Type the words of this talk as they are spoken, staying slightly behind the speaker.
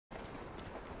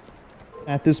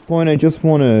At this point, I just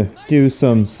want to do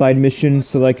some side missions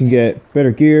so that I can get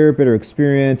better gear, better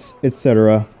experience,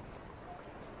 etc.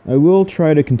 I will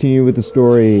try to continue with the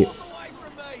story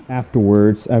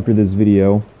afterwards, after this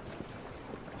video.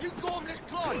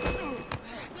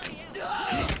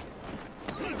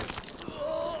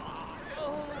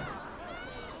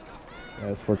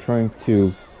 As for trying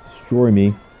to destroy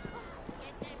me,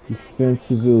 defend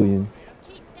civilian.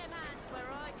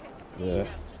 Yeah.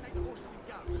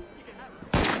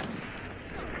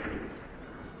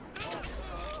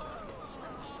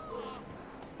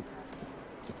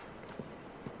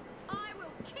 I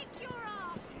will kick your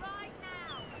ass right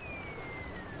now.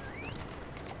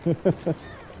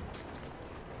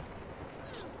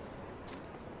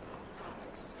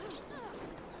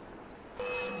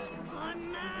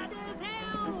 I'm mad as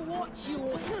hell. Watch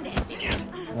your step.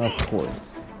 Of course.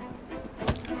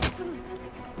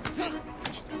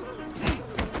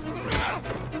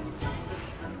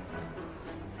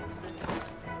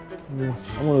 Yeah,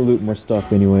 I want to loot more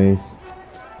stuff anyways.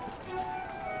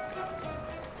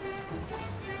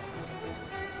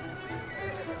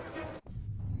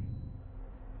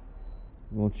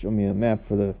 It won't show me a map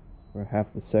for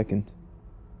half a second.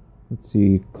 Let's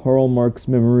see, Karl Marx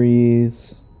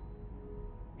memories,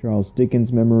 Charles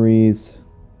Dickens memories.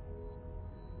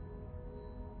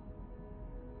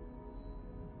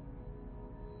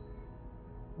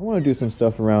 I want to do some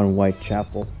stuff around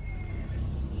Whitechapel.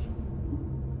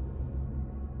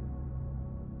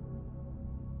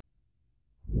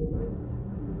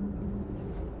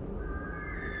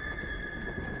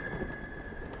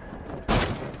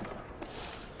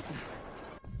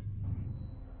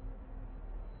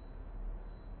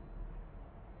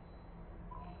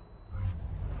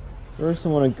 First, I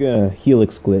want to get a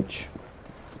helix glitch.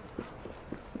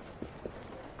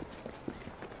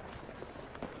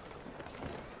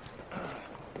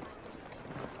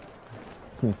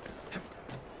 A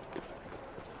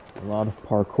lot of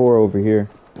parkour over here.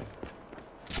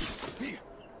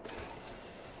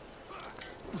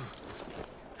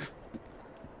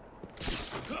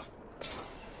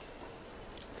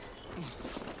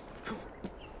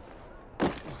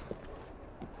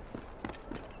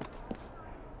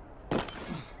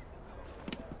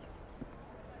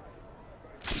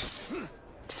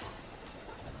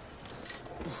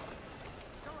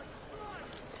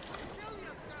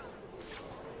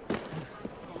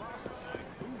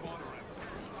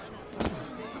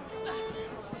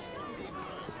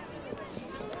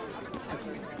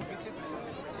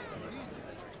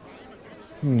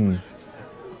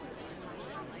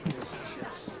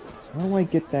 How do I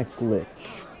get that glitch?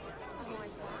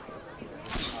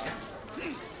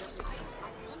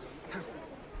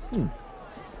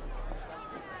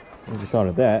 Never thought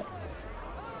of that.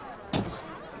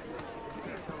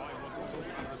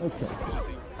 Okay.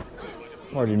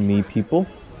 Pardon me, people.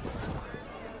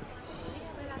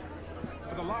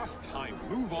 For the last time,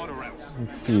 move on or else.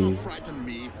 Let's see.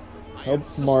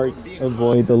 Help Marx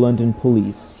avoid the London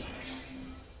police.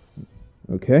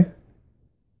 Okay.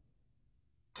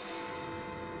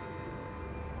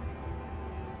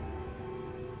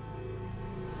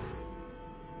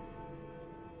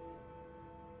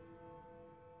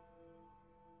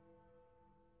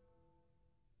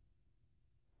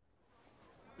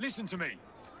 Listen to me.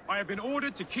 I have been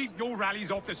ordered to keep your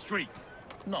rallies off the streets.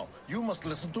 No, you must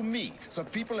listen to me. The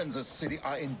people in this city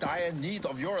are in dire need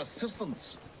of your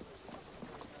assistance.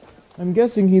 I'm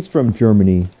guessing he's from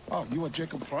Germany. Oh, you are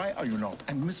Jacob Frey, are you not?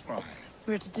 And Miss Frey?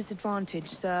 We're at a disadvantage,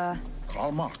 sir.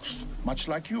 Karl Marx. Much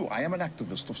like you, I am an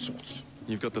activist of sorts.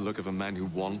 You've got the look of a man who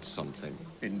wants something.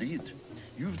 Indeed.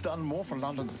 You've done more for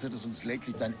London citizens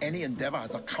lately than any endeavor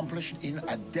has accomplished in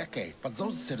a decade. But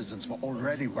those citizens were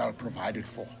already well provided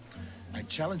for. I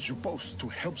challenge you both to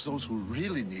help those who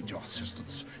really need your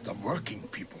assistance, the working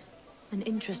people. An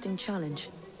interesting challenge.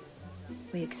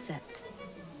 We accept.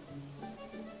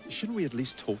 Shouldn't we at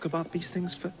least talk about these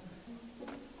things for...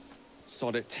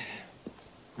 Sod it.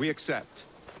 We accept.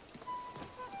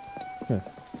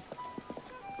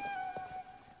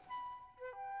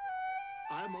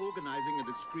 I'm organizing a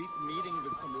discreet meeting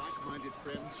with some like-minded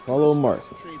friends. Follow Marx.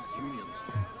 Trades unions.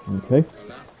 Okay.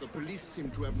 Alas, the police seem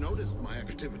to have noticed my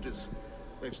activities.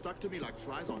 They've stuck to me like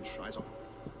flies on Scheiße.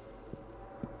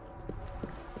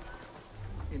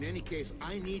 In any case,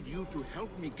 I need you to help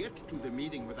me get to the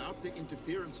meeting without the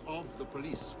interference of the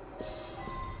police.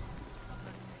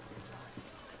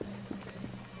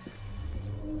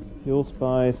 Fuel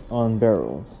spies on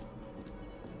barrels.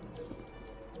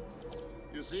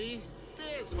 You see?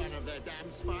 There's one of their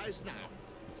damn spies now.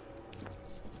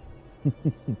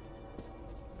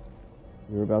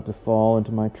 You're about to fall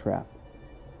into my trap.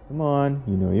 Come on,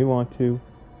 you know you want to.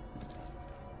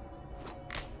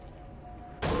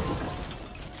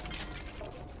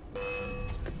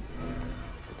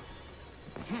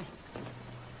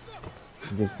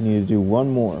 I just need to do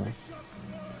one more.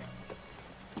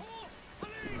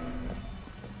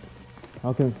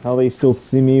 How they still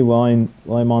see me while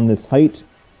I'm on this height?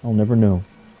 I'll never know.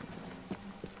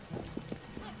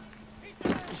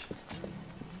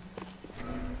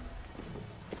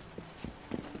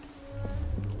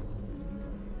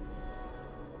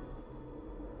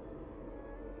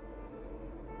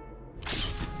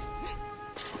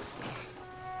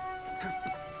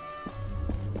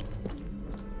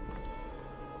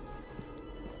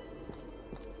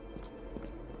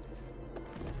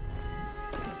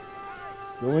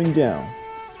 Going down.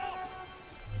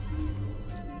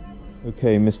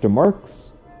 Okay, Mr. Marx,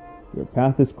 your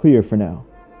path is clear for now.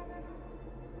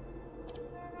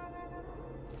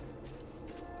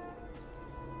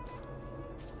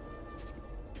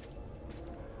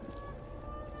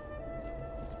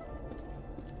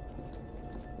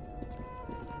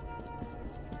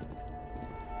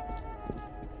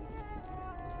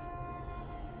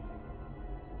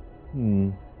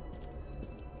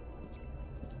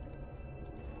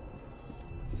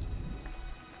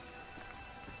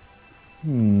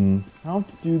 How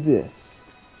to do this?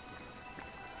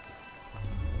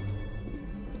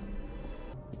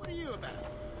 What are you about?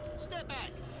 Step back.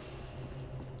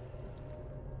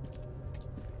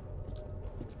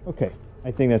 Okay,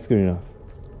 I think that's good enough.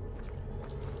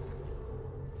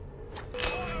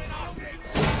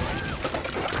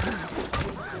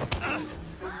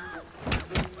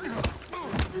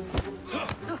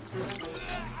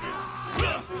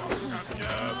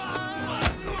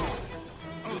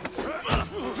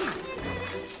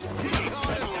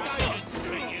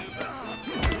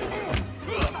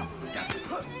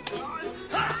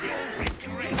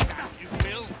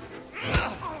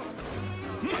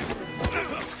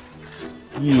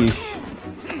 Yeesh.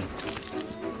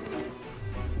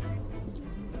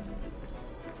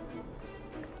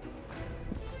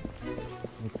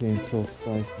 Okay, until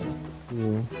spice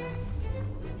through.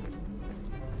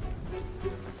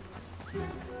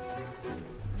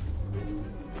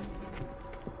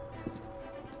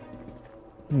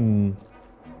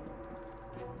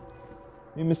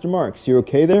 Hey, Mr. Marx, you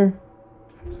okay there?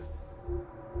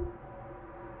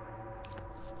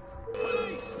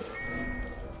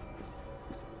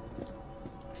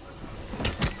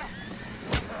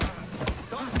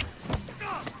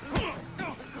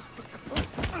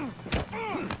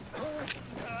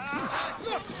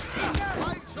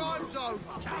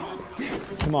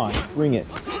 Come on, bring it.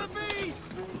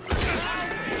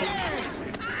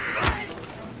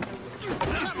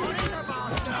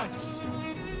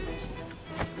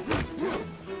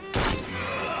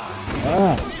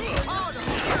 Ah.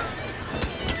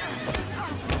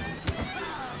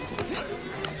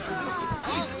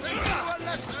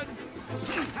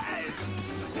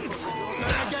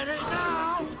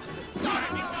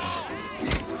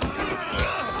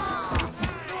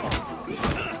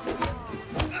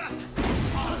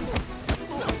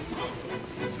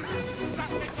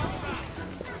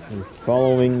 And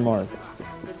following Marx.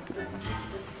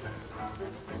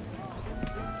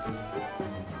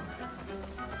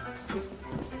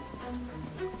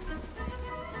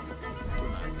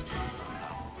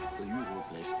 The usual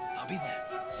place. I'll be there.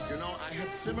 You know, I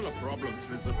had similar problems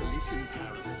with the police in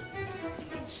Paris.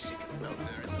 Well,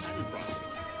 there is many process.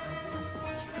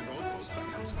 And also,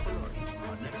 perhaps Cologne,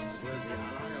 our next worthy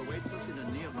ally, awaits us in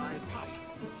a nearby pub.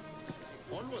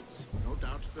 Onwards. No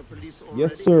doubt the police already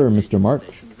Yes, sir, have Mr. agents Marx.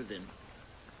 stationed within.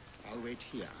 I'll wait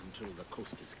here until the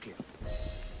coast is clear.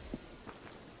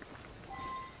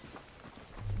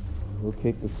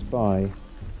 Locate the spy.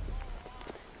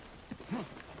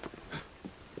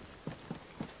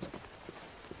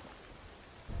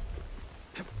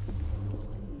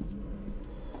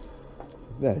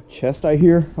 Is that a chest I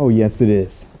hear? Oh, yes, it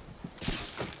is.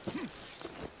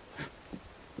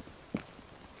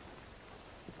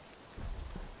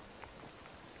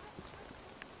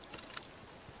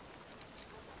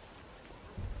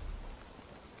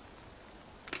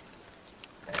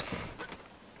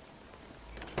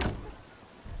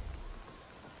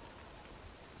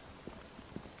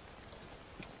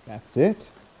 That's it?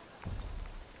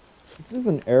 Is this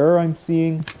an error I'm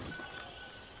seeing?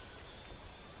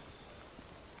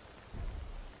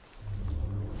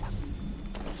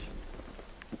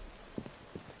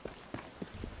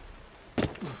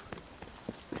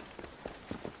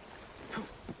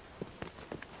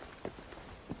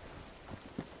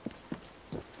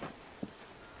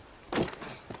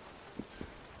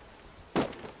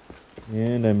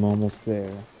 And I'm almost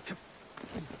there.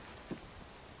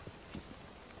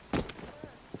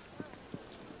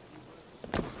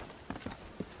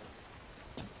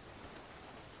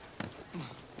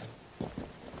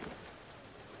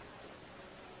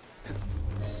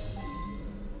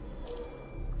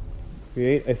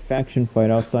 Create a faction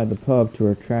fight outside the pub to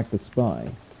attract the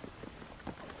spy.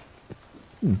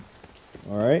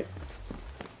 Alright.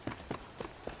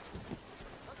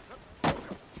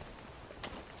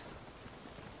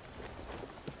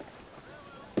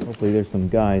 Hopefully there's some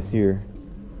guys here.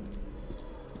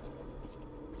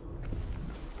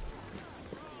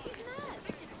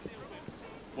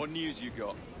 What news you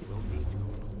got?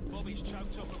 Bobby's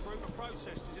choked up a group of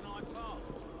protesters in Hyde Park.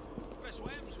 That's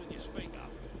what happens when you speak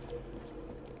up.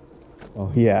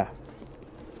 Oh yeah.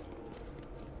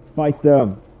 Fight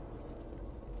them.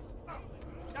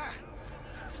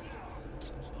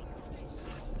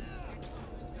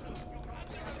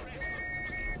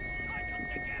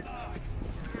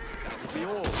 We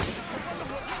all.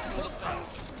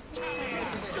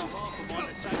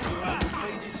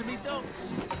 Feed you to me dogs.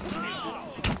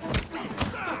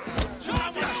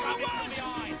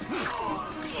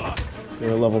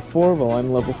 They're level 4 while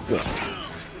I'm level 6.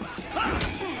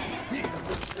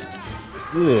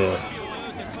 Yeah.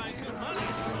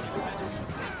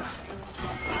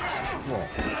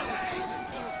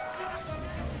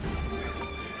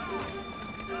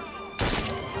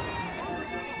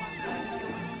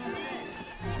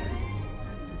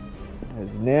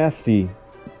 That's nasty.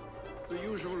 The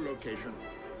usual location.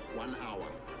 1 hour.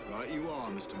 Right you are,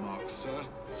 Mr. Marx, sir.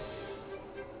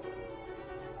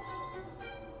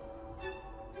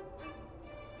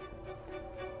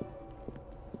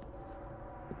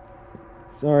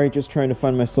 Sorry, just trying to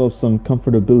find myself some I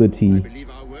comfortability. believe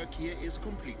our work here is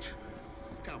complete.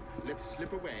 Come, let's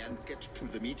slip away and get to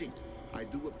the meeting. I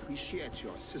do appreciate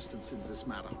your assistance in this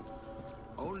matter.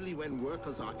 Only when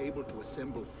workers are able to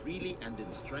assemble freely and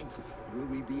in strength will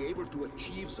we be able to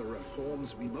achieve the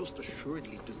reforms we most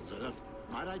assuredly deserve.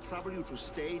 Might I trouble you to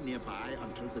stay nearby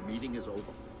until the meeting is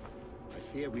over? I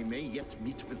fear we may yet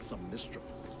meet with some mischief.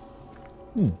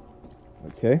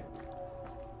 Okay.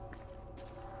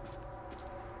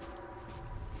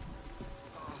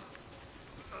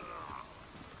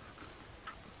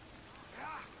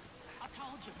 I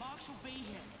told you, Marx will be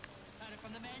here. Heard it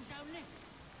from the man's own lips.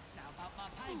 Now about my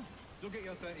payment. Look at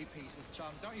your 30 pieces,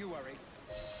 chum. Don't you worry.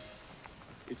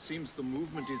 It seems the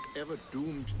movement is ever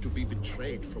doomed to be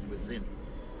betrayed from within.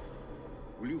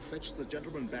 Will you fetch the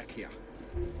gentleman back here?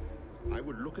 I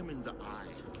would look him in the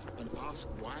eye and ask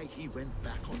why he went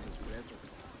back on his brethren.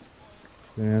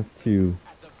 Gonna have to.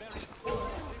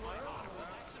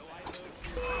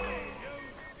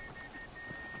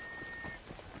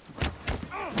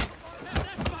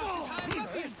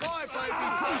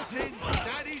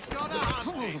 Daddy's got a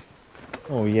hunting.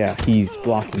 Oh yeah, he's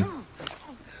blocking.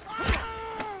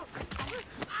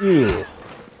 Ew.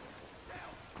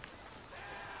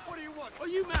 What do you want? Are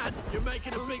you mad? You're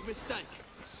making a big mistake.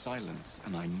 Silence,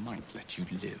 and I might let you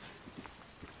live.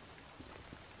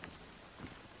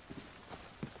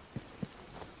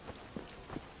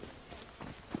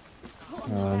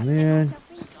 Oh man.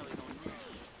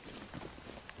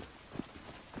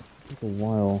 Took a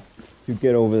while to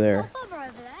get over there.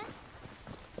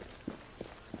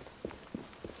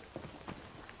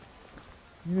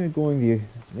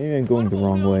 Maybe I'm going the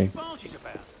wrong way.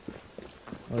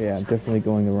 Oh yeah, I'm definitely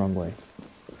going the wrong way.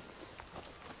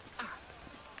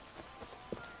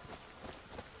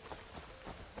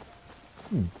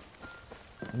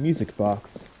 A music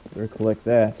box. Better collect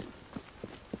that.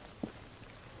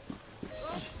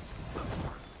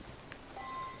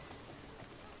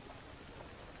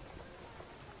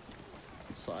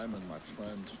 Simon, my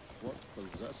friend, what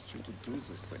possessed you to do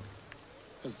this thing?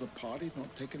 Has the party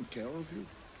not taken care of you?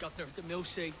 Governor at the mill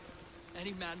say,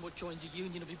 any man what joins a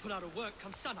union will be put out of work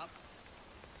come sun up.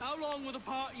 How long will the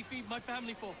party feed my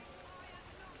family for?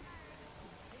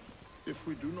 If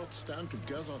we do not stand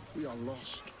together, we are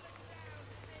lost.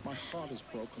 My heart is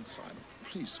broken, Simon.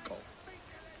 Please go.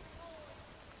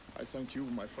 I thank you,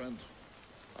 my friend.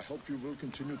 I hope you will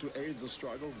continue to aid the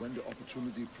struggle when the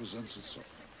opportunity presents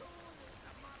itself.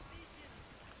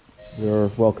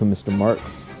 You're welcome, Mr. Marx.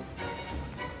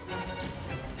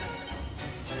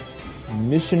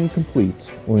 Mission complete.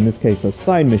 Or in this case, a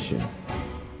side mission.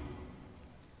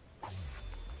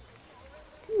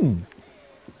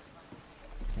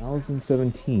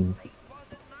 2017.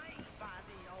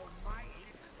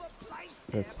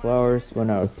 That's flowers. 1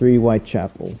 out of 3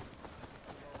 Whitechapel.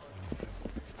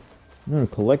 I'm gonna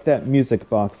collect that music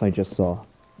box I just saw.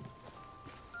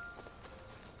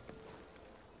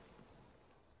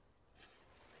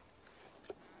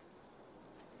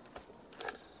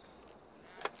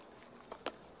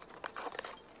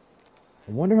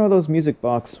 I wonder how those music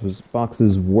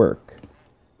boxes work.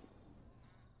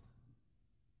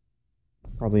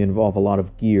 Probably involve a lot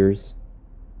of gears.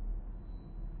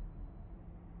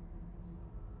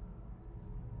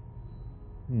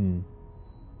 I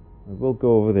will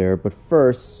go over there, but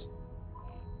first,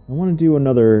 I want to do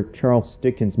another Charles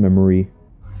Dickens memory.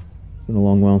 It's been a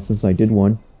long while since I did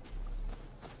one.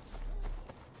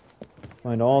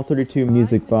 Find all 32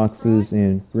 music boxes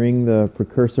and bring the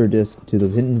precursor disc to the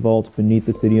hidden vault beneath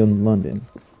the city of London.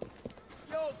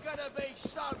 You're gonna be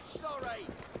so sorry.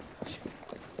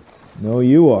 No,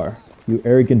 you are. You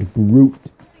arrogant brute.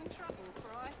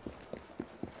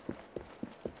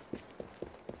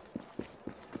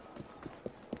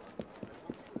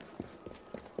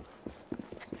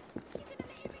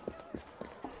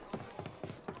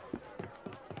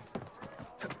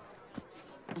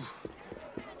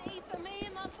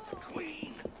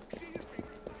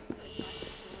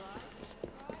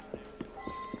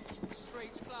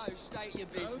 Street's closed, state your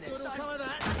business. Don't come of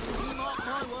that. Mark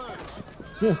my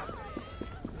words.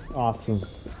 Awesome.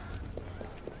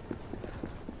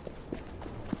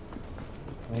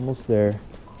 Almost there.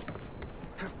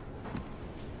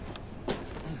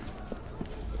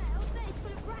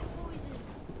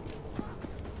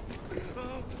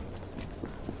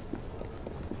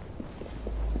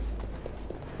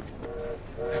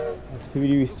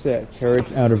 Activity reset.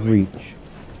 Carriage out of reach.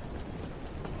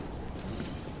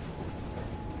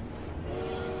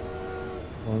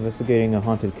 While investigating a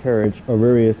haunted carriage, a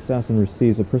wary assassin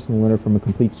receives a personal letter from a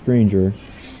complete stranger.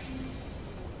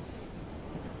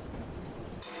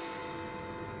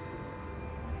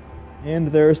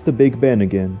 And there's the Big Ben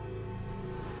again.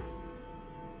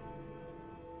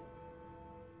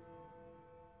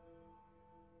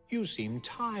 You seem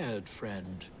tired,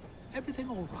 friend. Everything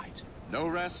all right? No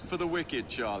rest for the wicked,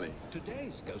 Charlie.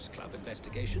 Today's Ghost Club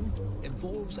investigation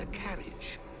involves a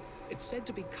carriage. It's said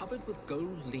to be covered with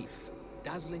gold leaf,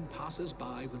 dazzling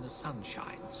passers-by when the sun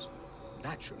shines.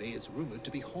 Naturally, it's rumored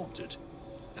to be haunted.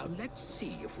 Now let's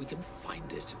see if we can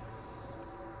find it.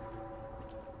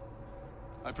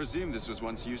 I presume this was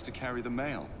once used to carry the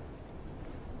mail.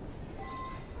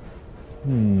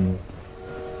 Let's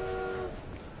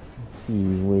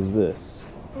see, what is this?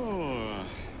 Oh,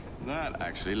 that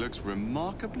actually looks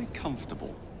remarkably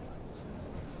comfortable.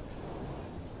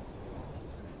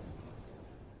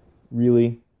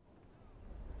 Really?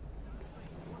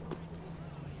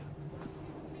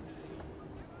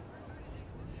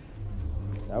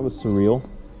 That was surreal.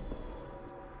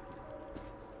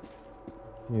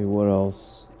 Okay, what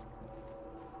else?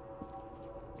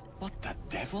 What the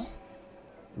devil?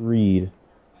 Read.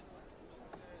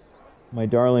 My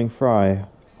darling Fry,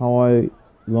 how I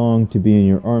long to be in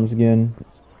your arms again.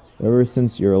 Ever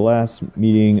since your last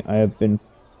meeting, I have been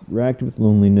racked with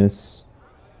loneliness.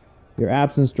 Your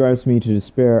absence drives me to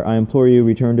despair. I implore you,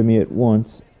 return to me at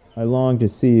once. I long to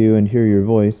see you and hear your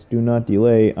voice. Do not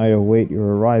delay. I await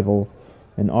your arrival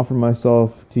and offer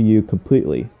myself to you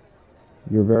completely.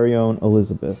 Your very own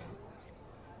Elizabeth.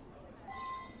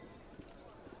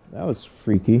 That was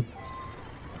freaky.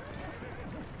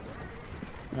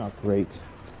 Not great.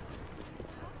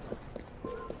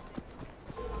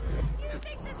 You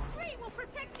think this tree will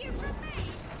protect you from me?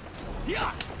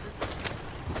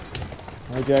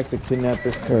 Hijack the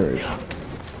kidnapper's carriage.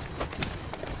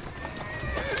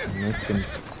 In less than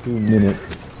 2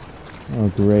 minutes. Oh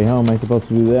great, how am I supposed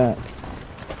to do that?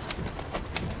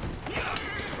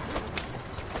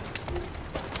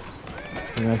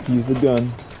 I'm gonna have to use the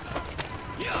gun.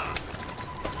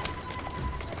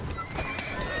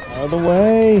 Out of the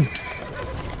way!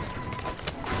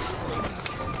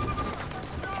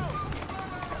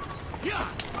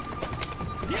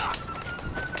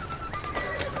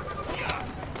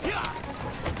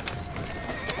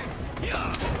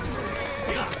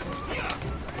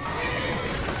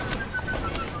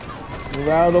 Move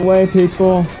out of the way,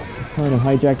 people! I'm trying to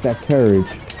hijack that carriage.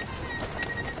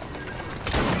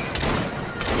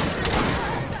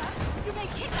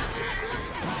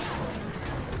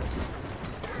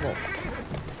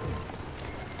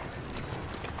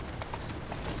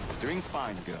 Doing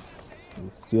fine, girl.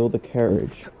 Steal the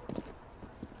carriage.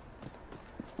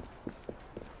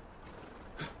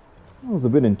 That was a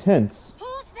bit intense.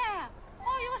 Who's there?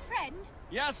 Are you a friend?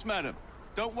 Yes, madam.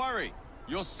 Don't worry.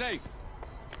 You're safe.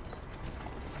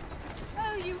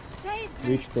 Oh, you saved me.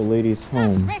 Reach the lady's That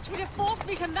home. wretch would have forced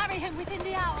me to marry him within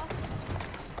the hour.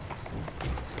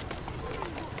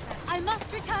 I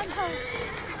must return home.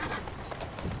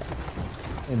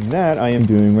 And that I am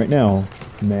doing right now,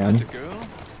 ma'am. That's a girl?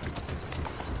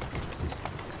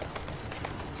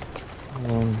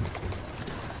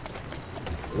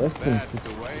 Less than That's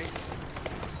the way.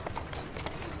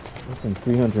 Less than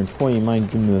 320, my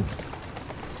goodness.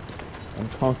 And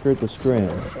conquered the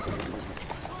strand.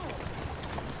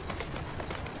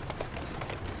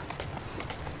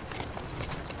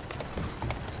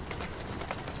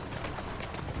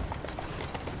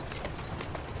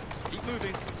 Keep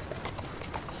moving.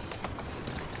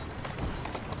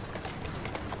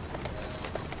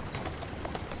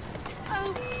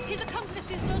 Oh, his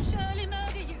accomplices will surely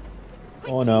murder you.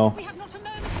 Quickly, Oh no. we have not a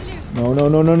moment to lose. No, no,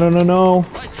 no, no, no, no, no.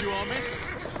 Right you are, miss.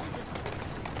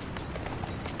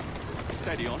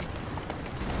 Steady on.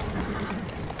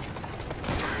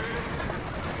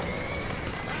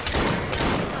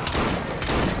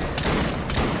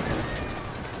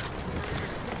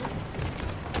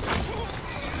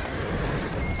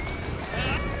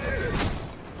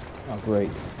 Oh, great.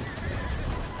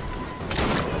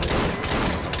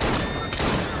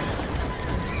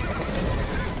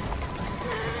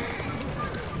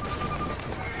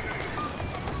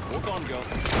 Walk on, girl.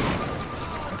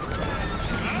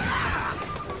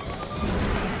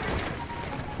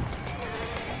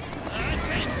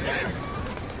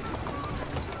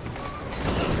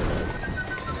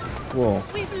 Whoa.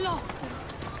 We've lost them.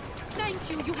 Thank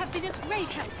you. You have been a great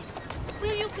help.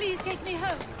 Will you please take me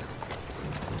home?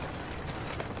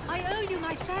 I owe you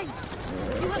my thanks.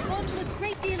 You have gone to a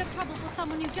great deal of trouble for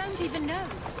someone you don't even know.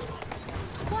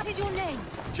 What is your name?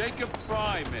 Jacob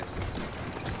Fry, miss.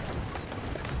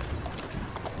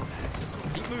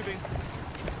 Keep moving.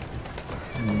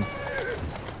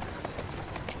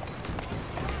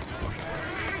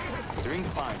 Doing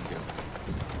fine, girl.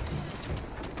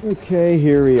 Okay,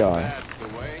 here we are. That's the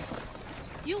way.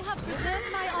 You have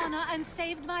preserved my honor and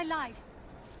saved my life.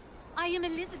 I am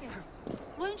Elizabeth.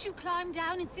 Won't you climb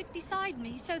down and sit beside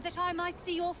me so that I might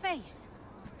see your face?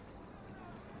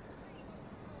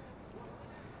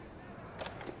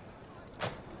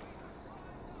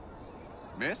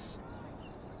 Miss?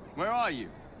 Where are you?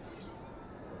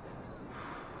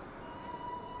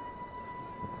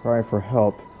 Cry for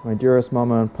help. My dearest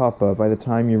Mama and Papa, by the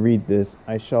time you read this,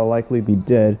 I shall likely be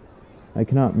dead. I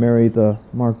cannot marry the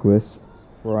Marquis,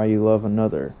 for I love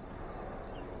another.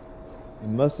 I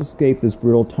must escape this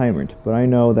brutal tyrant, but I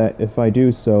know that if I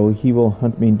do so, he will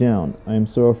hunt me down. I am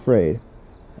so afraid.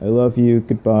 I love you.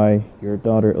 Goodbye, your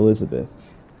daughter Elizabeth.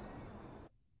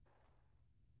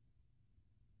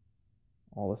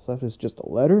 All this stuff is just a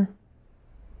letter?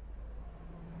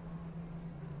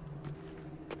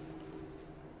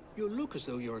 You look as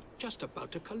though you're just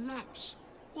about to collapse.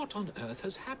 What on earth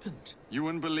has happened? You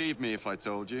wouldn't believe me if I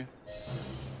told you.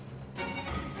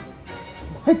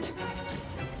 What?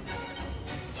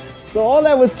 So all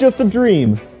that was just a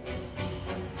dream.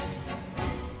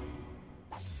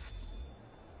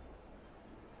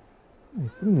 My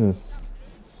goodness.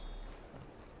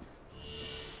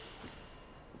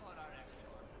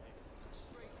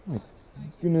 My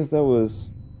goodness, that was...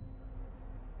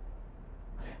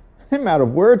 I'm out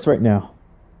of words right now.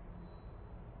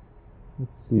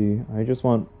 Let's see. I just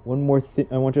want one more thing.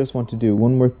 Just want to do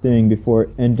one more thing before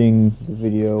ending the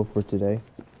video for today.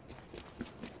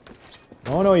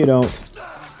 Oh no, you don't.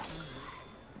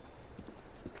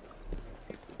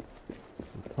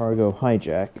 Cargo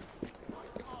hijack.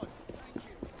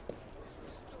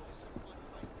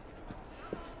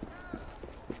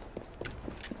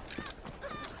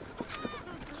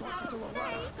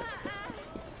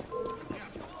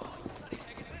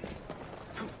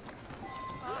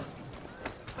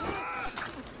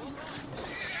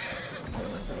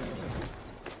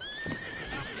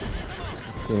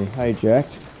 Okay,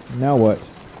 hijacked. Now what?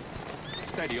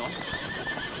 Steady on.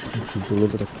 I need to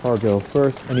deliver the cargo.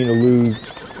 First, I need to lose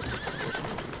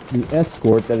the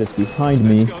escort that is behind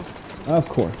me. Of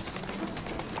course.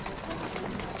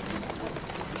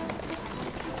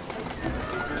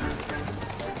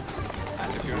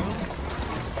 That's a girl.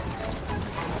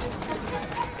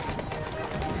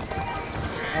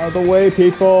 Out of the way,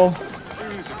 people.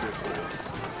 Who's a good horse?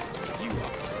 You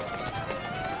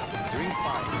are. Doing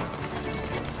fine.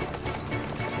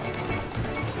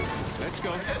 Let's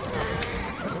go.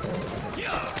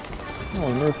 How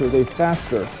on earth are they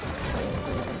faster?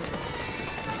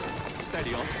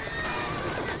 Steady on.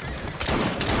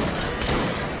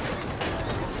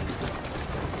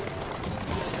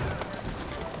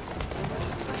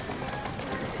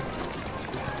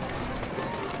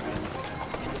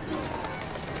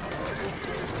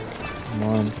 Come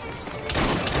on.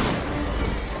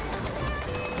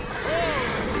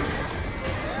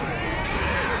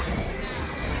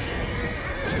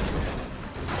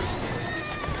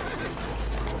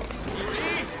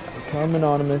 Become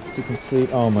anonymous to complete.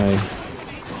 Oh my. Hold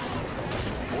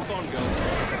on, girl.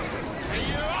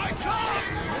 Here I come!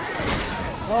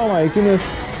 Oh my goodness.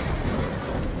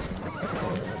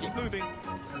 Keep moving.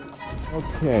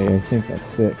 Okay, I think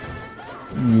that's it.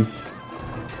 Yeesh.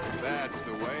 That's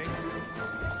the way.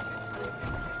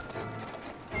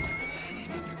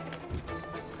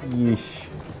 Yeesh.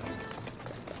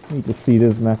 I need to see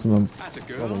this maximum That's a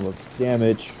girl. level of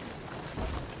damage.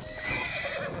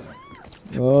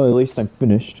 Well, at least I'm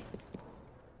finished.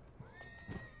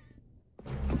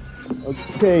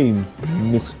 Okay,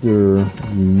 Mr.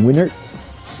 Winner.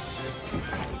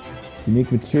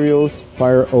 Unique materials,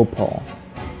 fire opal.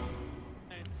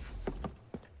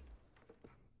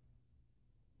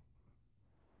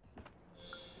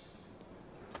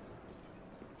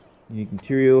 Unique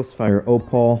materials, fire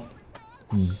opal.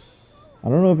 I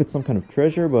don't know if it's some kind of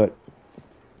treasure, but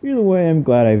either way, I'm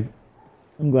glad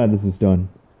this is done.